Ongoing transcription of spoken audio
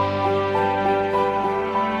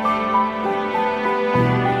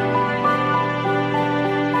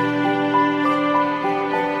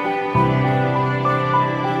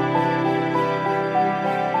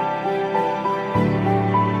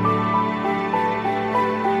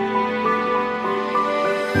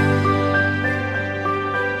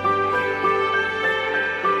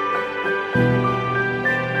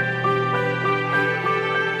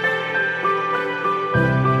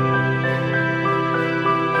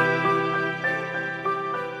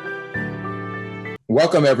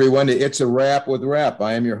Welcome, everyone, to It's a Wrap with Rap.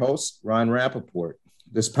 I am your host, Ron Rappaport.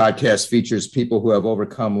 This podcast features people who have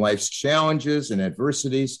overcome life's challenges and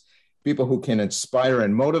adversities, people who can inspire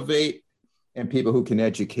and motivate, and people who can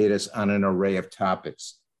educate us on an array of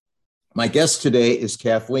topics. My guest today is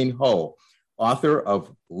Kathleen Ho, author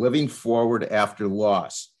of Living Forward After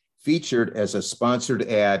Loss, featured as a sponsored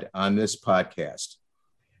ad on this podcast.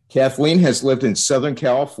 Kathleen has lived in Southern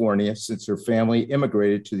California since her family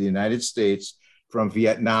immigrated to the United States from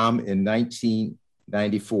Vietnam in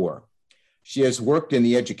 1994. She has worked in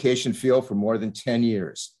the education field for more than 10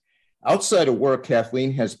 years. Outside of work,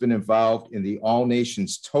 Kathleen has been involved in the All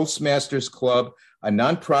Nations Toastmasters Club, a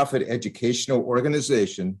nonprofit educational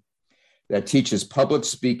organization that teaches public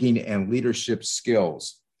speaking and leadership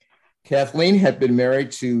skills. Kathleen had been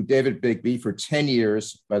married to David Bigby for 10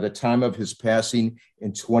 years by the time of his passing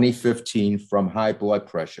in 2015 from high blood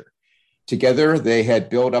pressure. Together, they had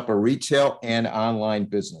built up a retail and online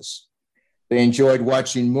business. They enjoyed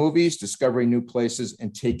watching movies, discovering new places,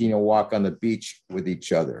 and taking a walk on the beach with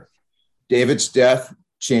each other. David's death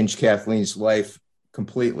changed Kathleen's life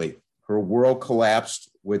completely. Her world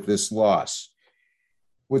collapsed with this loss.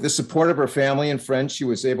 With the support of her family and friends, she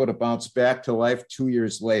was able to bounce back to life 2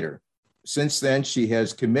 years later. Since then, she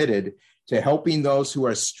has committed to helping those who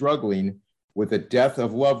are struggling with the death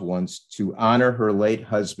of loved ones to honor her late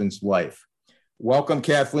husband's life. Welcome,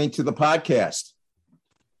 Kathleen, to the podcast.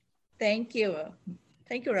 Thank you.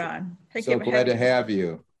 Thank you, Ron. Thank you. So glad to have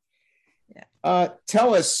you. Yeah.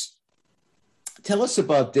 Tell us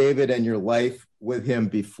about David and your life with him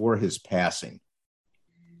before his passing.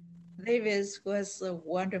 David was a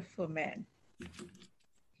wonderful man.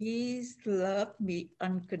 He loved me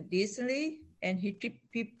unconditionally, and he treated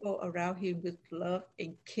people around him with love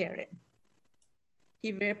and caring. He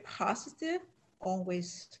very positive,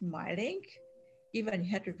 always smiling. Even he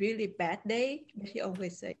had a really bad day, but he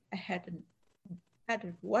always said, I had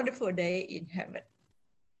a wonderful day in heaven.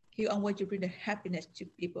 He always bring the happiness to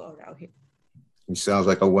people around him. He sounds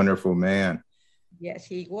like a wonderful man. Yes,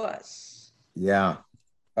 he was. Yeah.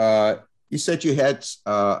 You said you had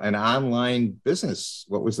an online business.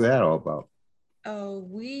 What was that all about?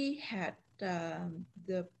 We had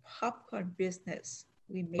the popcorn business.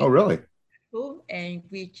 We made. Oh, really? And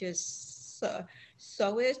we just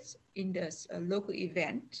saw it in the local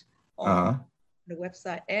event on the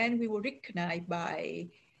website, and we were recognized by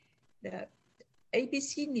the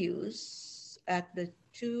ABC News at the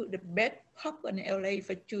best popcorn in LA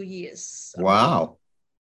for 2 years. Wow.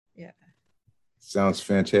 Yeah. Sounds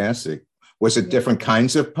fantastic. Was it different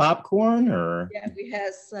kinds of popcorn or? Yeah, we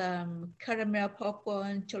had caramel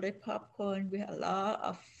popcorn, chocolate popcorn. We had a lot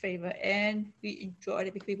of flavor, and we enjoyed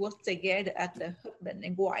it because we worked together as the husband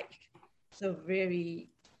and wife. So very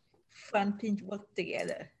fun thing to work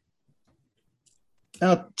together.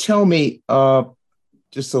 Now tell me,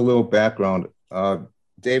 just a little background.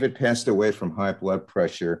 David passed away from high blood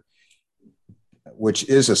pressure, which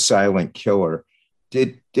is a silent killer.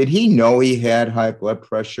 Did he know he had high blood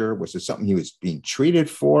pressure? Was it something he was being treated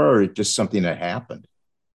for, or just something that happened?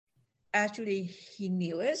 Actually, he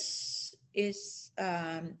knew it. It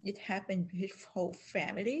happened to his whole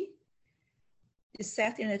family. The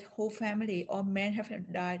sad thing that whole family, all men have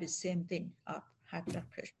died the same thing of high blood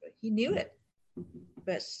pressure. He knew it,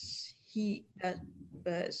 but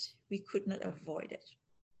we could not avoid it.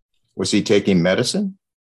 Was he taking medicine?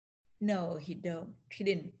 No, he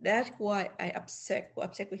didn't. That's why I upset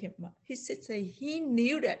with him. He said he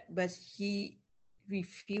knew that, but he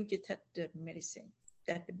refused to take the medicine.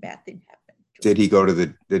 That the bad thing happened. Did he go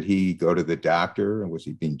to the doctor, and was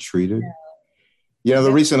he being treated? No. You know,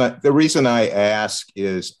 the reason I ask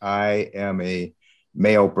is I am a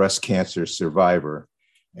male breast cancer survivor,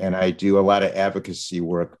 and I do a lot of advocacy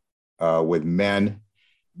work with men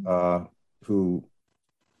who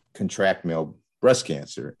contract male breast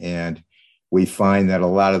cancer. And we find that a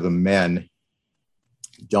lot of the men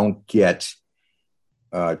don't get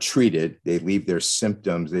treated. They leave their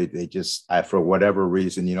symptoms. They just, for whatever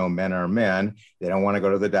reason, men are men. They don't want to go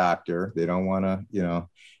to the doctor. They don't want to,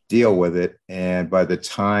 deal with it. And by the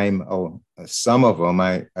time, some of them,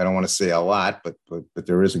 I don't want to say a lot, but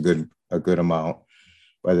there is a good amount.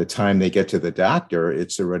 By the time they get to the doctor,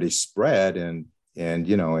 it's already spread. And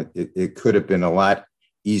it could have been a lot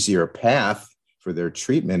easier path for their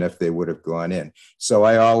treatment if they would have gone in. So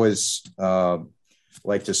I always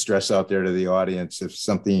like to stress out there to the audience, if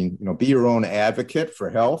something, be your own advocate for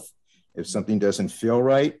health. If something doesn't feel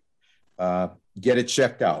right, get it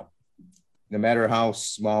checked out, no matter how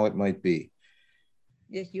small it might be.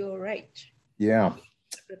 Yes, you're right. Yeah.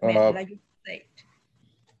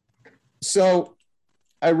 So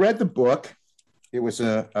I read the book It was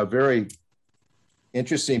a very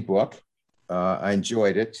interesting book. I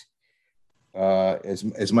enjoyed it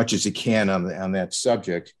as much as you can on that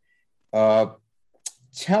subject.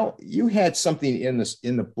 You had something in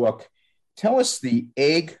the book. Tell us the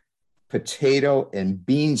egg, potato, and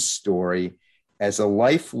bean story as a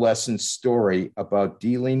life lesson story about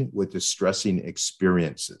dealing with distressing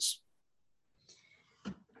experiences.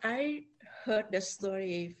 I heard the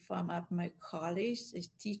story from my college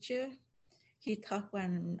teacher. He taught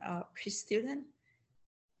one pre-student.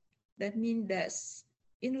 That means that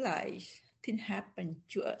in life, things happen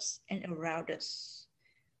to us and around us.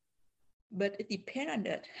 But it depends on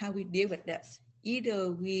that, how we deal with that.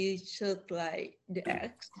 Either we just like the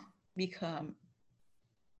eggs become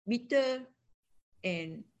bitter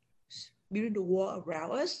and build the wall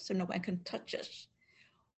around us so no one can touch us.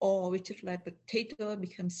 Or we just like potato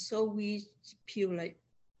become so weak, feel like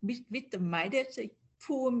with the minded say,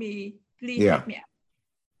 pull me, please help me out.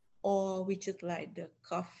 Or we just like the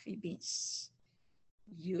coffee beans.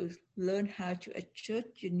 You learn how to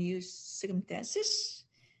adjust your new circumstances,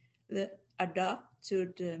 adapt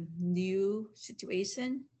to the new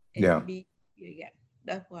situation, and be again.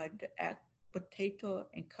 That's why the egg, potato,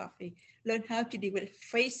 and coffee. Learn how to deal with it,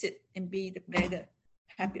 face it, and be the better,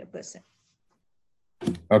 happier person.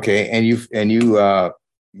 Okay, and you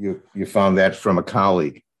found that from a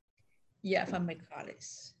colleague. Yeah, from my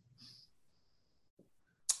colleagues.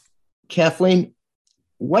 Kathleen,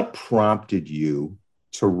 what prompted you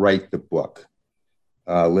to write the book,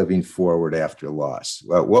 Living Forward After Loss?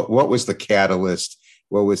 What was the catalyst?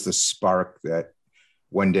 What was the spark that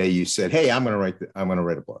one day you said, "Hey, I'm going to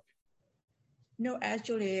write a book"? No,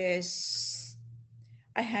 actually,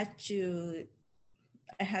 I had to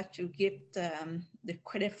give the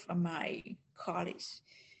credit from my colleague.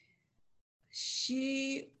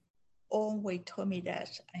 She always told me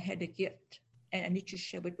that I had a gift and I need to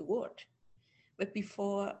share with the world. But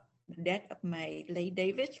before the death of my late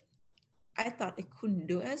David, I thought I couldn't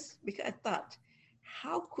do it because I thought,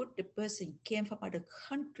 how could the person came from other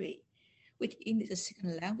country with English as a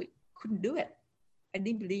second language couldn't do it? I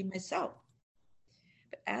didn't believe myself.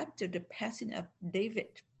 But after the passing of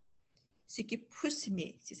David, she kept pushing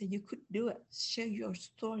me. She said, "You could do it. Share your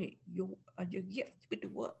story, your gift with the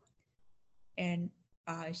world." And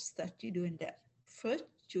I started doing that. First,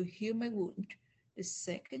 to heal my wound. The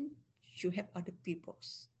second, to help other people.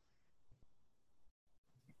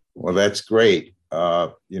 Well, that's great.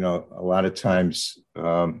 A lot of times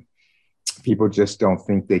people just don't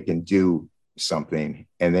think they can do something,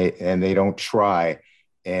 and they don't try.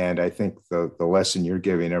 And I think the lesson you're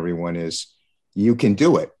giving everyone is you can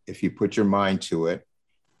do it if you put your mind to it.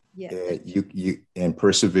 Yeah. You and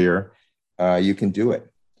persevere. You can do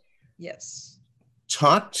it. Yes.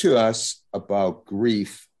 Talk to us about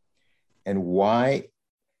grief and why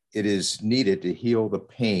it is needed to heal the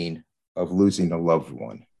pain of losing a loved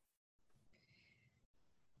one.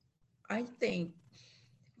 I think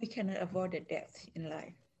we cannot avoid the death in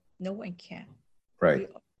life. No one can. Right.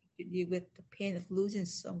 We deal with the pain of losing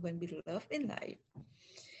someone we love in life.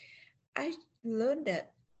 I learned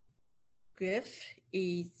that grief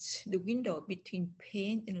is the window between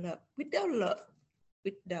pain and love. Without love,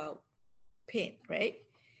 without pain, right?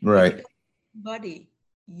 Right. Without body,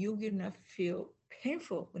 you will not feel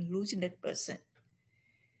painful when losing that person.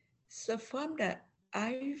 So from that,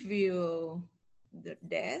 I view the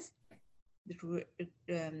death, the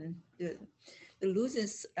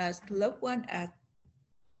losses as loved one as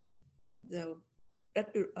the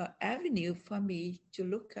avenue for me to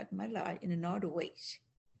look at my life in another way.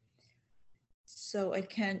 So I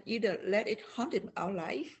can either let it haunt our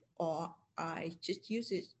life, or I just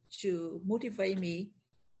use it to motivate me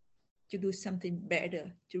to do something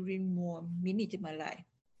better, to bring more meaning to my life.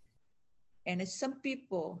 And some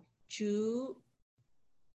people choose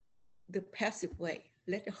the passive way,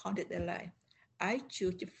 let it haunt their life. I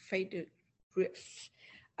choose to face the grief.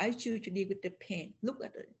 I choose to deal with the pain. Look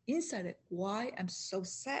at the inside of why I'm so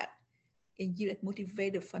sad, and you that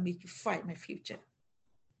motivated for me to fight my future.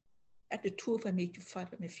 That's the tool for me to fight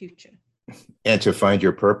for my future. And to find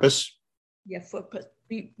your purpose? Yeah,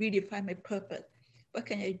 redefine my purpose. What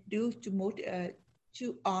can I do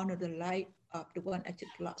to honor the life of the one I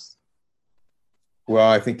just lost? Well,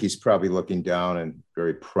 I think he's probably looking down and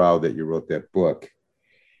very proud that you wrote that book.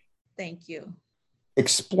 Thank you.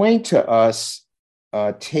 Explain to us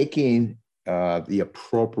taking the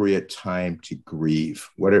appropriate time to grieve.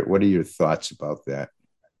 What are your thoughts about that?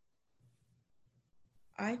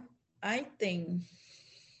 I think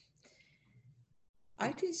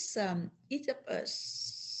each of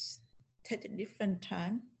us take a different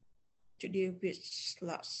time to deal with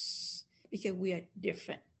loss, because we are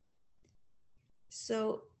different.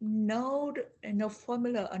 So no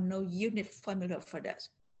formula or no unit formula for that.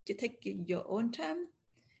 You take your own time.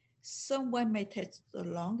 Someone may take a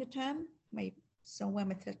longer time, someone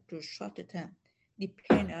may take a shorter time,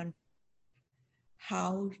 depend on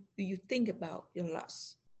how do you think about your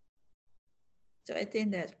loss. So I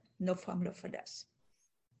think that no formula for that.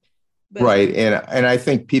 But, right. And I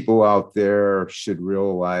think people out there should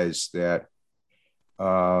realize that,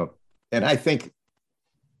 and I think,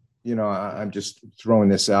 I'm just throwing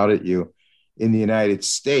this out at you. In the United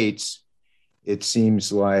States, it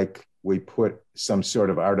seems like we put some sort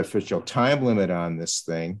of artificial time limit on this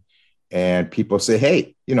thing. And people say,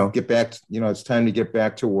 hey, get back, it's time to get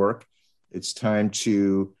back to work. It's time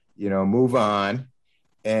to, move on.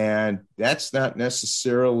 And that's not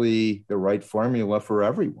necessarily the right formula for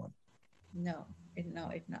everyone. No, it's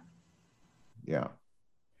not. Yeah.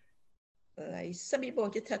 Like some people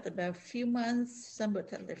just talk about a few months, some will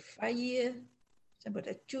talk like 5 years, some will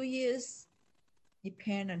talk 2 years.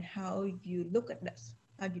 Depend on how you look at that,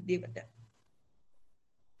 how you deal with that.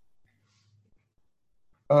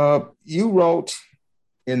 You wrote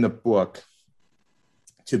in the book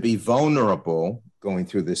to be vulnerable going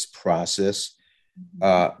through this process,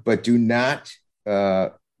 but do not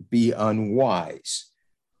be unwise.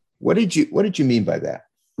 What did you mean by that?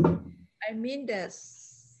 I mean that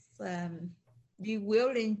be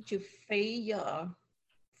willing to face your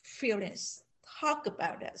feelings, talk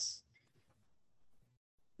about this,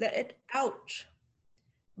 let it out,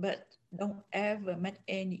 but don't ever make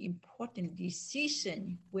any important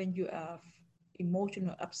decision when you are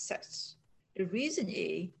emotional upset. The reason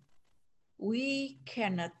is we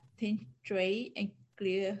cannot think straight and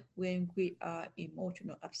clear when we are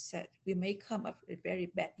emotional upset. We may come up with a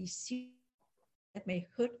very bad decision that may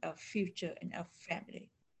hurt our future and our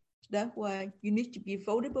family. That's why you need to be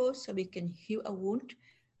vulnerable so we can heal a wound,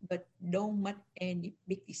 but don't make any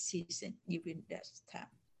big decision during that time.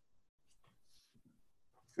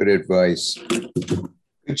 Good advice.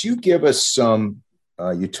 Could you give us some,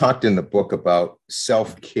 you talked in the book about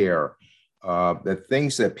self-care, the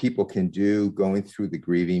things that people can do going through the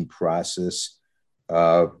grieving process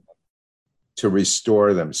to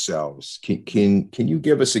restore themselves. Can you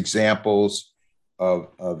give us examples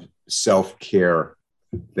of self-care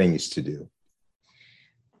things to do?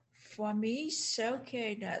 For me,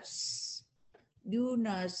 self-care is do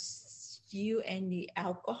not use any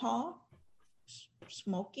alcohol,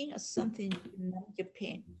 smoking, or something to numb your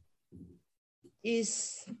pain.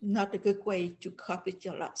 Is not a good way to cope with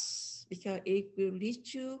your loss because it will lead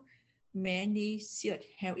to many serious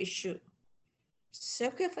health issues.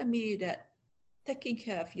 Self-care for me that taking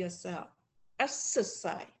care of yourself,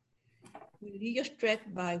 exercise, relieve your stress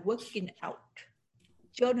by working out,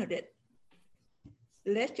 journal it,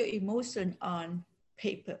 let your emotion on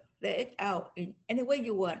paper, let it out in any way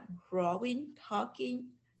you want, drawing, talking,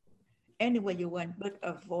 any way you want, but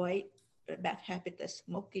avoid the bad habit of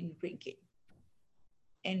smoking, drinking,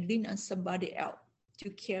 and lean on somebody else to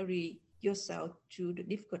carry yourself through the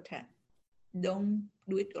difficult time. Don't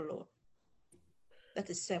do it alone. That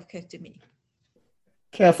is self-care to me.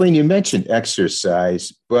 Kathleen, you mentioned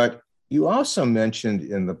exercise, but you also mentioned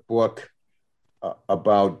in the book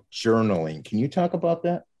about journaling. Can you talk about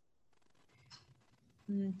that?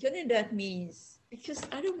 Journaling, that means, because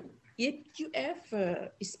if you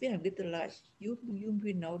ever experience little life, you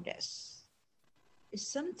will know this.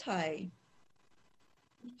 Sometimes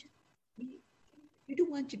we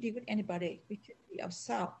don't want to be with anybody. We should be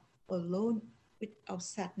ourselves, alone with our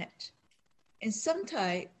sadness. And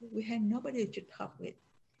sometimes we have nobody to talk with.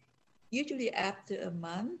 Usually after a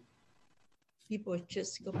month, people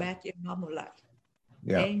just go back to their normal life.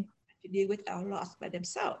 Yeah. And to deal with our loss by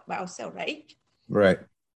ourselves, right? Right.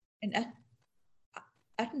 And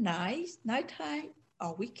at nighttime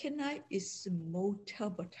or weekend night is the most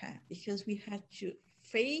terrible time because we had to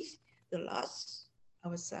face the loss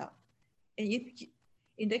ourselves. And if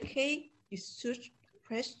in that case, you should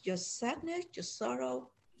press your sadness, your sorrow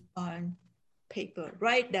on paper,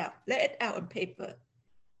 write down, let it out on paper.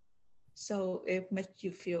 So it makes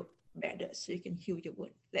you feel better so you can heal your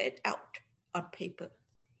wound. Let it out on paper.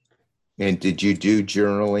 And did you do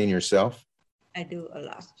journaling yourself? I do a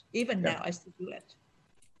lot. Even now, I still do it.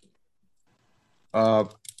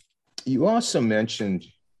 You also mentioned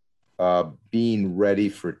being ready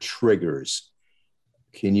for triggers.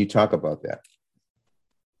 Can you talk about that?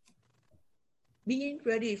 Being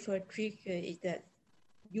ready for a trigger is that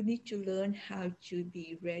you need to learn how to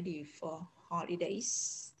be ready for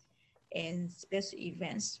holidays and special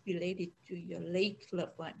events related to your late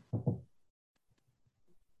loved one.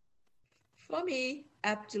 For me,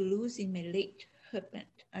 after losing my late husband,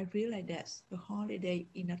 I realized that the holiday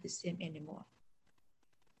is not the same anymore.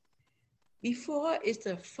 Before it's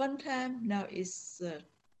a fun time, now it's a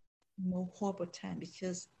more horrible time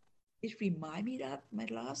because it reminds me of my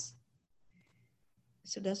loss.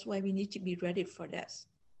 So that's why we need to be ready for that.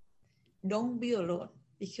 Don't be alone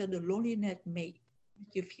because the loneliness may make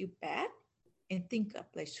you feel bad and think of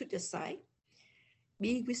like suicide.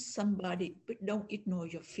 Be with somebody, but don't ignore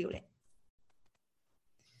your feeling.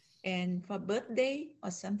 And for birthday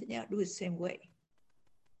or something else, do the same way.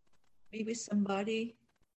 Be with somebody,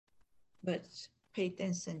 but pay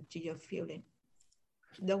attention to your feeling.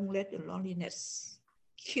 Don't let the loneliness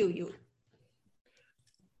kill you.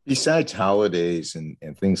 Besides holidays and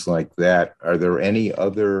things like that, are there any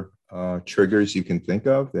other triggers you can think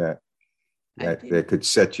of that could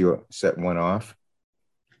set one off?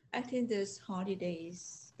 I think there's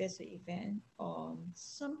holidays, special event, or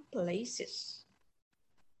some places.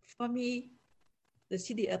 For me, the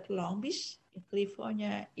city of Long Beach in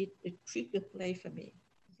California is a trigger place for me.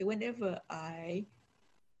 Whenever I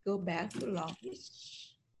go back to Long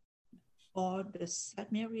Beach, all the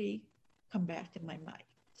sad memory come back to my mind.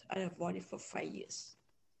 So I avoid it for 5 years.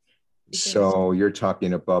 So you're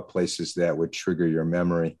talking about places that would trigger your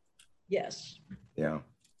memory? Yes. Yeah.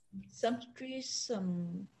 Some streets,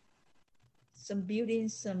 some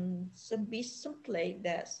buildings, some beach, some place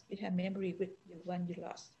that you have memory with the one you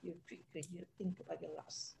lost. You think about your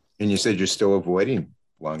loss. And you said you're still avoiding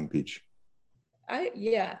Long Beach. I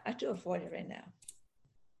do avoid it right now.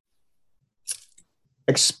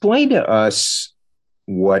 Explain to us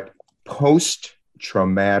what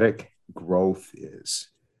post-traumatic growth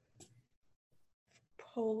is.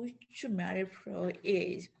 Post-traumatic growth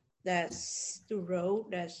is that's the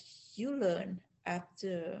road that you learn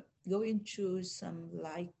after going through some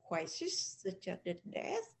life crisis, such as the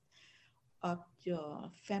death of your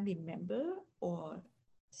family member or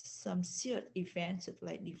some serious events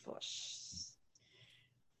like divorce.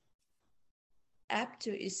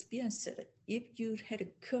 After experiencing it, if you had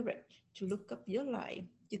the courage to look up your life,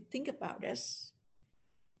 to think about this,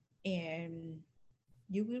 and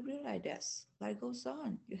you will realize that life goes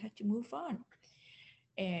on. You have to move on.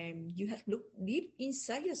 And you have to look deep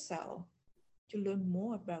inside yourself to learn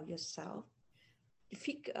more about yourself, to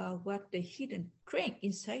figure out what the hidden strength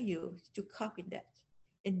inside you to cope with that.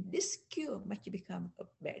 And this skill makes you become a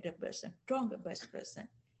better person, stronger person.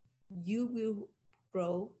 You will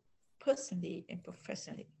grow personally and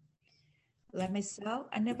professionally. Like myself,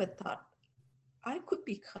 I never thought I could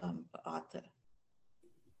become an author.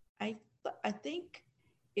 I think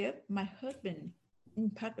if my husband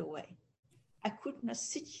didn't pass away, I could not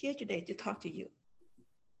sit here today to talk to you.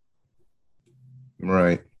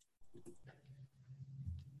 Right.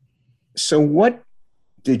 So what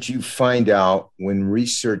did you find out when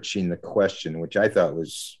researching the question, which I thought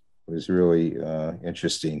was really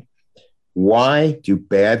interesting? Why do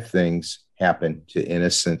bad things happen to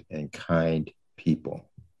innocent and kind people?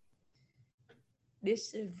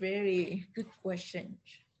 This is a very good question.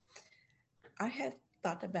 I have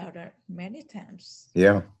thought about it many times.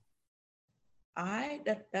 Yeah.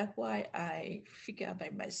 That's why I figure out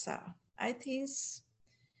by myself. I think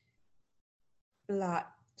like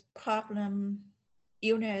problem,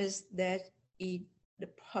 illness that is the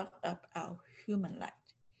part of our human life.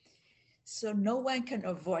 So no one can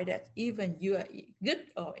avoid that. Even you are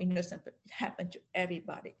good or innocent, but it happens to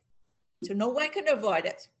everybody. So no one can avoid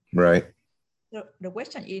it. Right. So the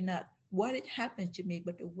question is not what it happened to me,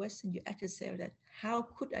 but the question you actually say that how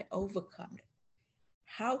could I overcome it?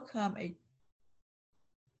 How come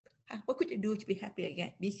what could you do to be happy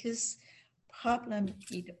again? Because problem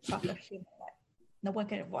is the part of human life. No one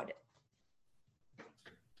can avoid it.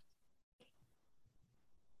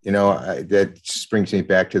 You know, that just brings me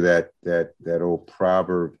back to that old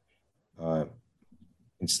proverb.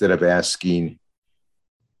 Instead of asking,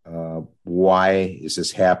 why is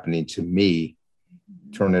this happening to me?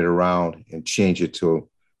 Turn it around and change it to,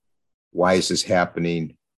 why is this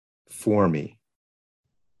happening for me?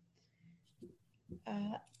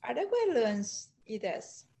 Other way learns is that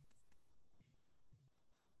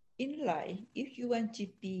in life, if you want to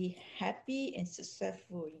be happy and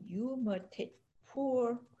successful, you must take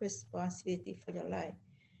full responsibility for your life.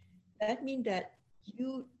 That means that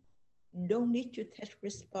you don't need to take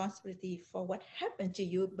responsibility for what happened to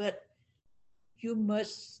you, but you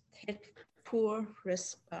must take full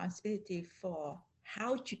responsibility for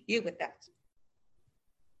how to deal with that.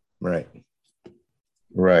 Right.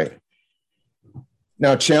 Right.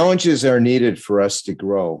 Now, challenges are needed for us to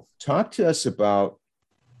grow. Talk to us about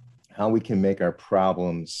how we can make our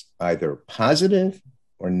problems either positive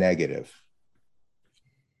or negative.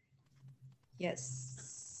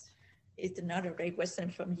 Yes. It's another great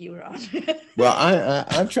question from you, Ron. Well,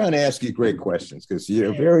 I'm trying to ask you great questions because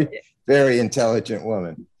you're a very, very intelligent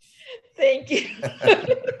woman. Thank you.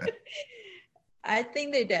 I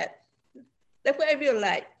think that's what I feel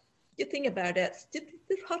like. You think about that. Just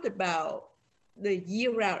thought about the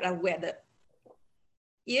year-round weather.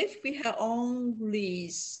 If we have only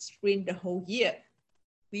spring the whole year,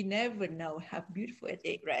 we never know how beautiful it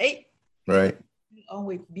is, right? Right.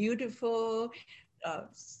 Always beautiful,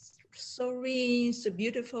 serene, so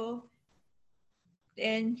beautiful.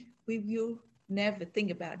 And we will never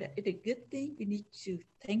think about that. It's a good thing we need to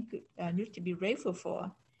need to be grateful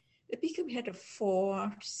for. Because we had a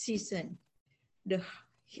 4 season, the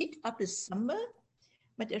heat of the summer,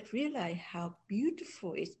 but I realize how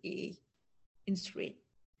beautiful it is in spring.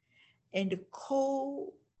 And the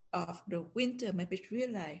cold of the winter made me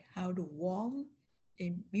realize how the warm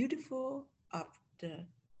and beautiful of the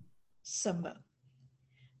summer.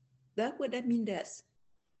 That's what that means. That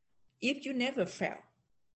if you never fail,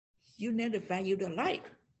 you never value the life.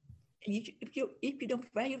 And if you don't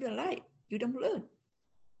value the life, you don't learn.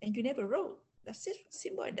 And you never grow. That's it.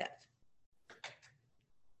 Simple as that.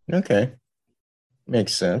 Okay.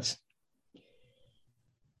 Makes sense.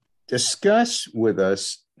 Discuss with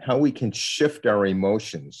us how we can shift our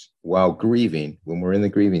emotions while grieving, when we're in the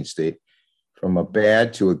grieving state, from a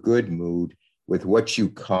bad to a good mood with what you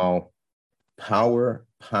call power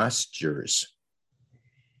postures.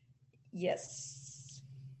 Yes.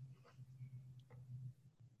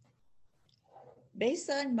 Based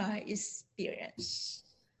on my experience,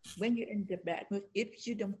 when you're in the bad mood, if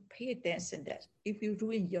you don't pay attention to that, if you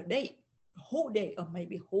ruin your day, whole day or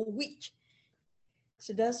maybe whole week.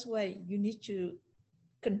 So that's why you need to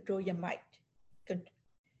control your mind.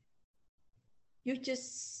 You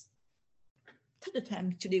just take the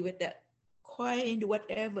time to deal with that. Quiet,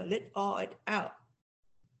 whatever, let all it out.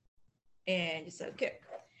 And it's okay.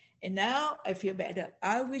 And now I feel better.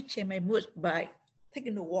 I will change my mood by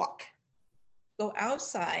taking a walk, go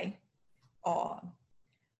outside, or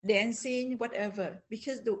dancing, whatever.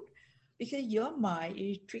 Because your mind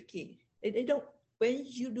is tricky. They don't. When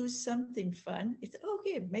you do something fun, it's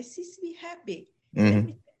okay. Makes me happy. Mm-hmm. Let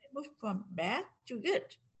me move from bad to good.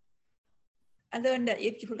 I learned that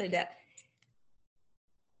if you put like that,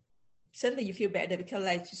 suddenly you feel better because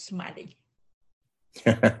like you're smiling.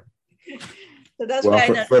 So that's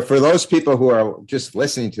why. For those people who are just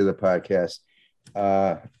listening to the podcast,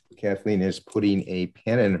 Kathleen is putting a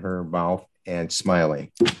pen in her mouth and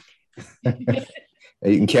smiling.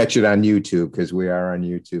 You can catch it on YouTube because we are on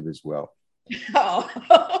YouTube as well. Oh,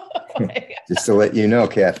 just to let you know,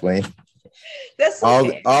 Kathleen. That's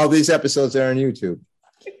okay. All these episodes are on YouTube.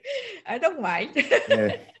 I don't mind.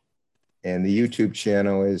 And the YouTube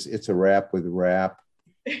channel is It's a Wrap with Rap,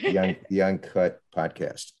 the Uncut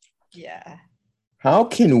Podcast. Yeah. How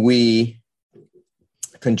can we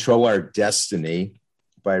control our destiny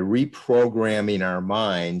by reprogramming our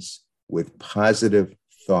minds with positive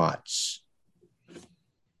thoughts?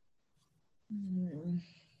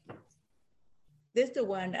 This is the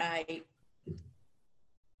one I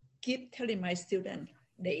keep telling my students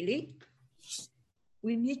daily.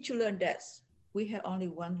 We need to learn that we have only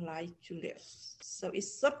one life to live. So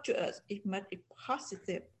it's up to us. It might be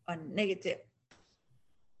positive or negative.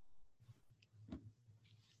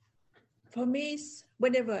 For me,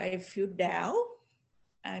 whenever I feel down,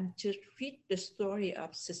 I'm just read the story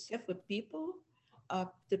of successful people,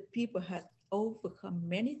 of the people who have overcome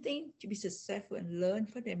many things to be successful and learn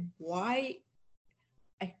from them why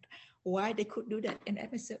they could do that. And I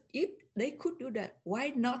myself, if they could do that,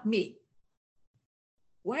 why not me?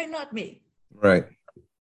 Why not me? Right.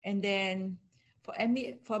 And then for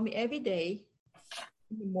me every day,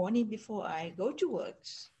 in the morning before I go to work,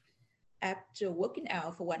 after working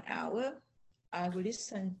out for 1 hour, I will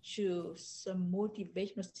listen to some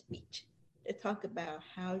motivational speech. They talk about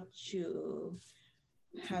how to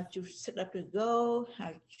set up the goal,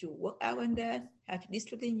 how to work out on that, how to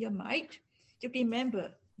discipline your mind. Just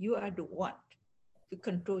remember, you are the one to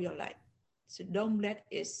control your life. So don't let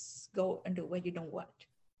it go in the way you don't want.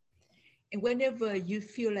 And whenever you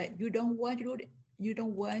feel like you don't want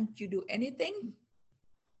to do anything,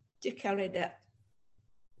 just calculate that.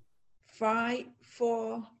 5,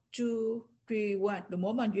 4, 2, 3, 1. The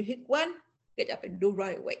moment you hit 1, get up and do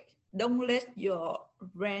right away. Don't let your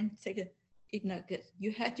brain take it. It's not good.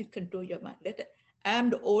 You have to control your mind. I'm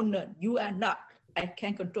the owner. You are not. I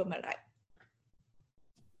can't control my life.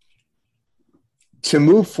 To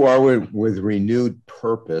move forward with renewed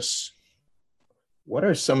purpose, what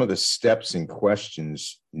are some of the steps and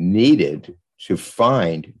questions needed to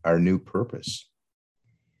find our new purpose?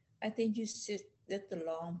 I think you should let the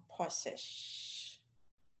long process.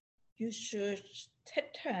 You should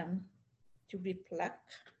take time to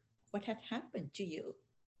reflect what had happened to you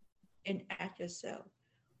and ask yourself,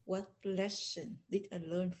 what lesson did I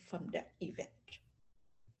learn from that event?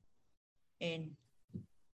 And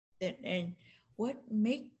what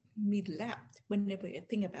made me laugh whenever I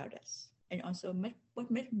think about us? And also what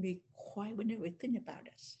made me cry whenever I think about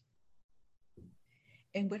us?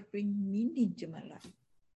 And what brings meaning to my life?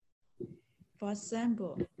 For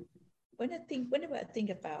example, whenever I think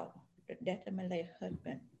about the death of my late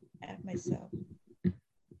husband, I ask myself,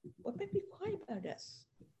 what made me cry about us?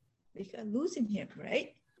 Because losing him,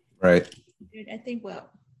 right? Right. And I think, well,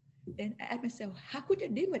 then I ask myself, how could I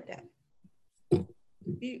deal with that?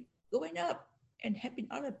 Be going up and helping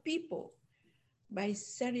other people by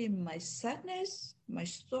sharing my sadness, my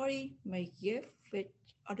story, my gift with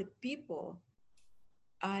other people.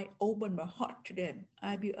 I open my heart to them.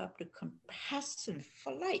 I build up the compassion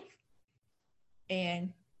for life.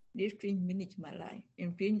 And this brings meaning to my life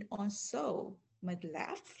and bring also my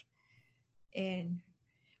laugh and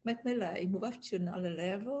make my life move up to another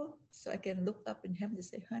level so I can look up and have to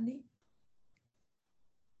say, honey,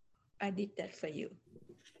 I did that for you.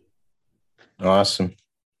 Awesome.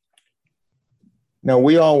 Now,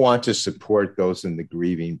 we all want to support those in the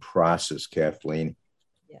grieving process, Kathleen.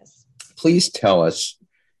 Yes. Please tell us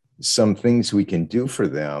some things we can do for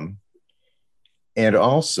them, and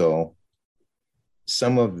also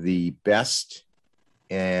some of the best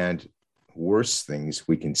and worst things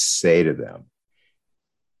we can say to them.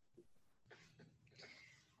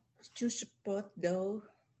 To support those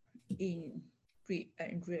in grief,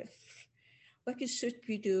 what you should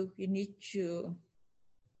do, you need to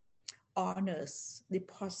honor the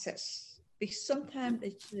process, because sometimes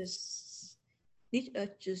it just need us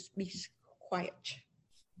just be quiet.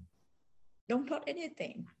 Don't talk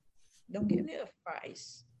anything. Don't give any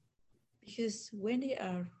advice, because when they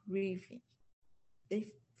are grieving,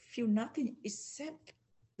 they feel nothing except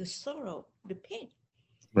the sorrow, the pain.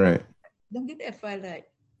 Right. Don't give advice like,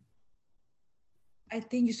 I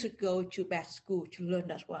think you should go to bad school to learn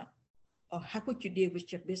that one, or how could you deal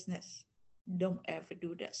with your business? Don't ever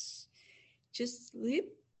do this. Just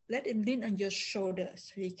let him lean on your shoulder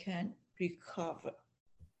so he can recover.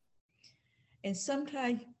 And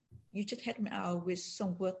sometimes you just help him out with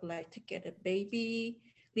some work like to get a baby,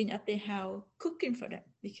 clean up the house, cooking for them.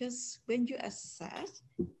 Because when you are sad,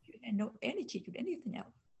 you have no energy to do anything else.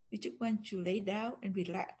 You just want to lay down and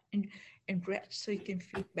relax and rest so you can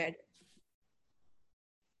feel better.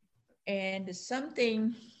 And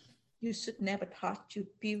something you should never thought to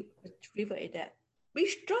be a river is that be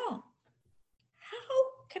strong.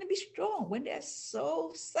 How can I be strong when they're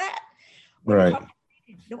so sad? When right.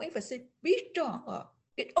 Don't ever say be strong or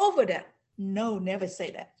get over that. No, never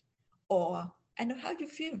say that. Or I know how you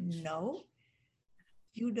feel. No,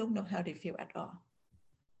 you don't know how they feel at all.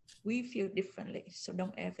 We feel differently, so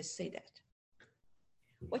don't ever say that.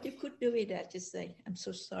 What you could do is that just say, I'm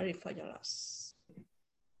so sorry for your loss.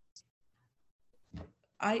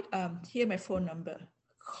 I hear my phone number.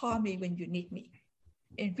 Call me when you need me.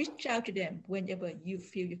 And reach out to them whenever you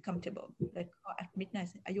feel you're comfortable. Like at midnight,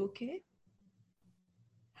 say, are you okay?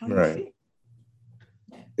 How do you feel?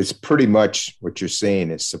 Yeah. It's pretty much what you're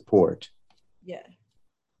saying is support. Yeah.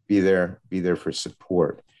 Be there for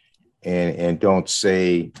support. And don't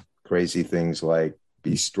say crazy things like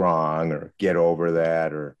be strong or get over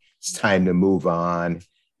that or it's time to move on,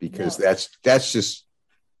 because that's just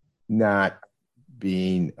not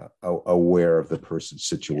being aware of the person's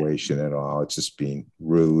situation at all. It's just being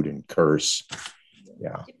rude and curse.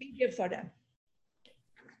 Yeah. Be good for them.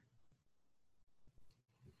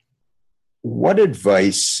 What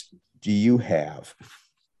advice do you have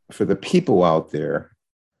for the people out there,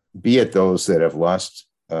 be it those that have lost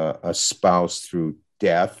a spouse through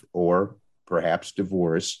death or perhaps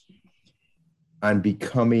divorce, on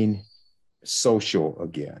becoming social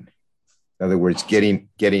again? In other words,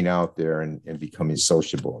 getting out there and becoming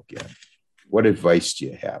sociable again. What advice do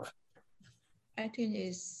you have? I think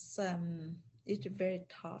it's a very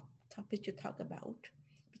tough topic to talk about,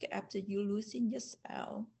 because after you losing your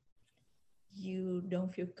spouse, you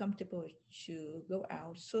don't feel comfortable to go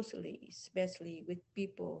out socially, especially with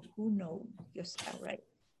people who know your spouse, right?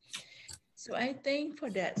 So I think for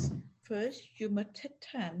that, first you must take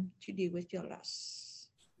time to deal with your loss.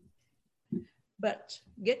 But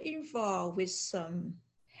get involved with some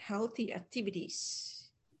healthy activities,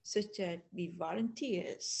 such as be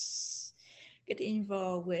volunteers, get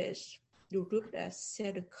involved with the group that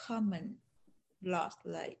share the common loss,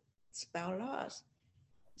 like spouse loss,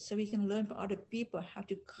 so we can learn from other people how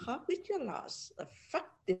to cope with your loss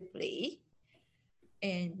effectively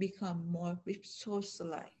and become more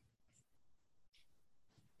resourceful.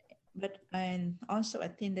 But and also I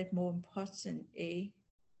think that more important is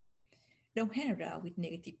don't hang around with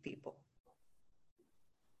negative people.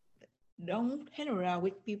 Don't hang around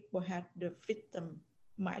with people who have the victim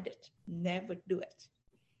minded. Never do it.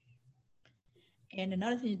 And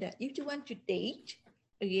another thing is that if you want to date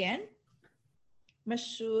again, make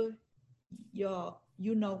sure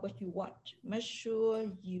you know what you want. Make sure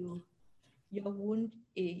your wound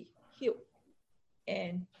is healed.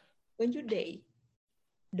 And when you date,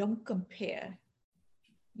 don't compare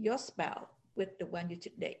your spouse with the one you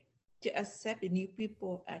today. To accept the new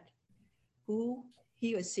people at who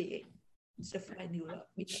he or she is to find new love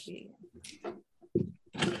between.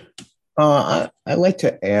 I'd like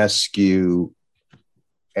to ask you,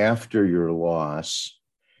 after your loss,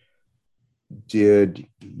 did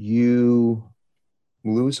you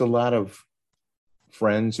lose a lot of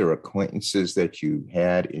friends or acquaintances that you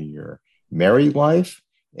had in your married life?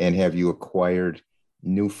 And have you acquired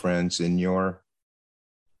new friends in your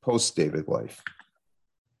post-David life?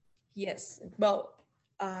 Yes. Well,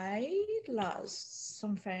 I lost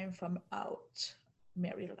some friends from out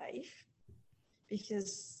married life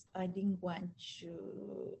because I didn't want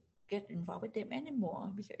to get involved with them anymore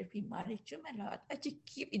because if we married to my lot, I just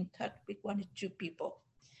keep in touch with one or two people.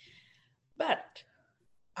 But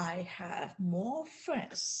I have more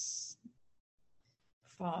friends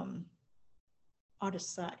from other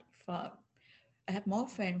side. I have more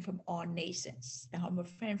friends from all nations. I have more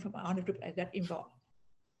friends from other group I got involved.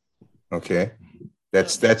 Okay.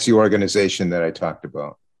 That's the organization that I talked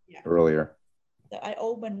about earlier. So I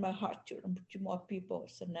opened my heart to more people.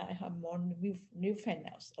 So now I have more new friends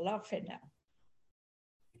now, a lot of friends now.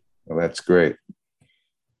 Well, that's great.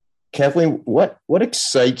 Kathleen, what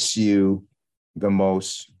excites you the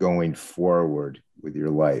most going forward with your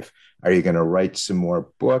life? Are you going to write some more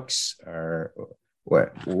books, or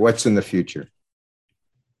what's in the future?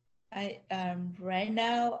 I right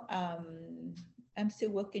now I'm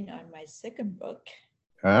still working on my second book.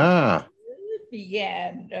 It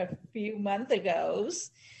began a few months ago,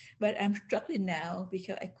 but I'm struggling now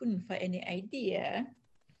because I couldn't find any idea.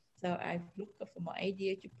 So I looked for more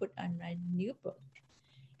idea to put on my new book.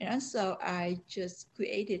 And also I just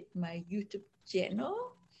created my YouTube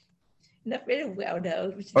channel. Not very well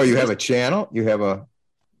though. Oh, you have a channel? You have a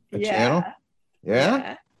channel?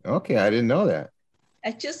 Yeah. Okay, I didn't know that.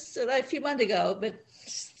 I just like a few months ago, but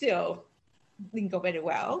still didn't go very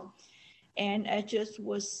well. And I just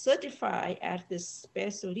was certified as the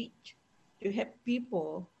specialist to help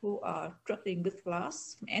people who are struggling with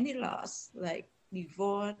loss, any loss, like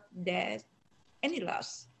divorce, death, any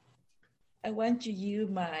loss. I want to use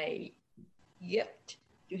my gift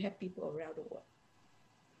to help people around the world.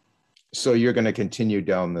 So you're going to continue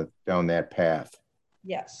down that path?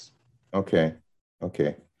 Yes. Okay.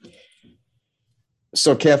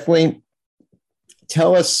 So Kathleen,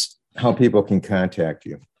 tell us how people can contact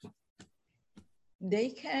you. They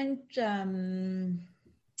can,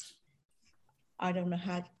 I don't know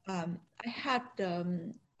how, I have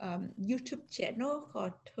the YouTube channel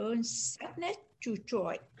called Turn Sadness to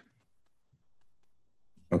Joy.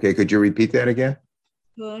 Okay, could you repeat that again?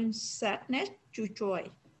 Turn Sadness to Joy.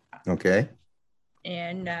 Okay.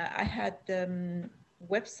 And I had the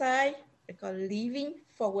website called Living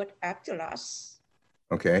Forward After Loss.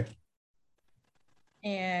 Okay.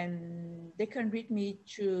 And they can reach me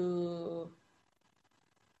through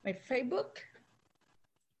my Facebook.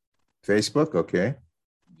 Facebook, okay.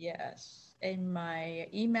 Yes, and my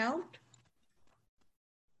email.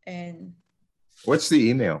 And what's the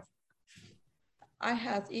email? I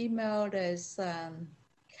have emailed as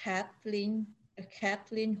Kathleen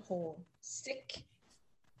Ho sick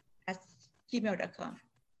at gmail.com.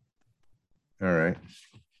 All right.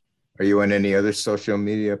 Are you on any other social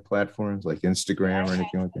media platforms like Instagram or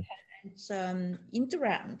anything like that? Some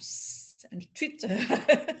Instagrams and Twitter.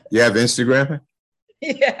 You have Instagram?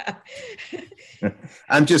 Yeah.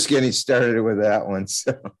 I'm just getting started with that one.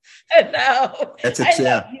 So No, that's a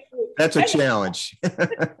challenge. That's a challenge.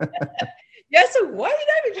 Yes, so why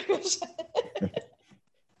did I?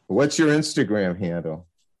 What's your Instagram handle?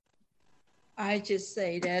 I just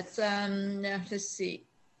say that. Let's see.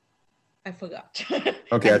 I forgot.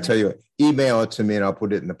 Okay, I'll tell you what. Email it to me and I'll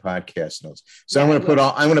put it in the podcast notes. So yeah, I'm going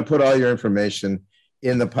to put all your information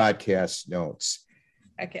in the podcast notes.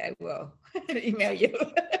 Okay, I will email you.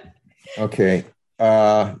 Okay,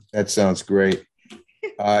 that sounds great.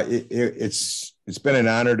 It's been an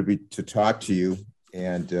honor to talk to you,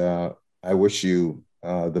 and I wish you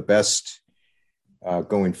the best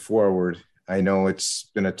going forward. I know it's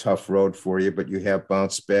been a tough road for you, but you have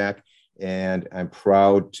bounced back, and I'm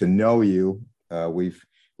proud to know you. We've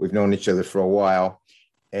known each other for a while,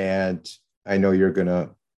 and I know you're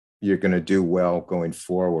gonna do well going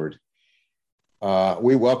forward.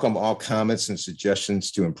 We welcome all comments and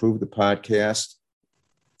suggestions to improve the podcast.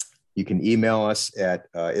 You can email us at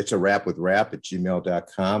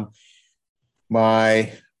itsarapwithrap@gmail.com.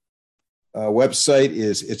 My website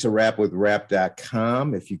is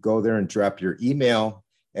itsarapwithrap.com. If you go there and drop your email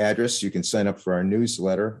address, you can sign up for our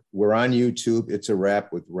newsletter. We're on YouTube. It's a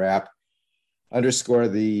Rap with Rap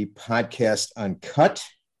 _ the podcast uncut.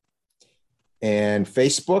 And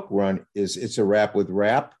Facebook, it's a Rap with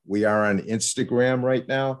Rap. We are on Instagram right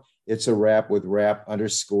now. It's a Rap with Rap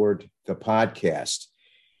 _ the podcast.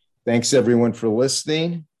 Thanks everyone for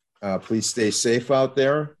listening. Please stay safe out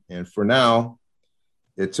there. And for now,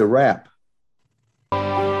 it's a wrap.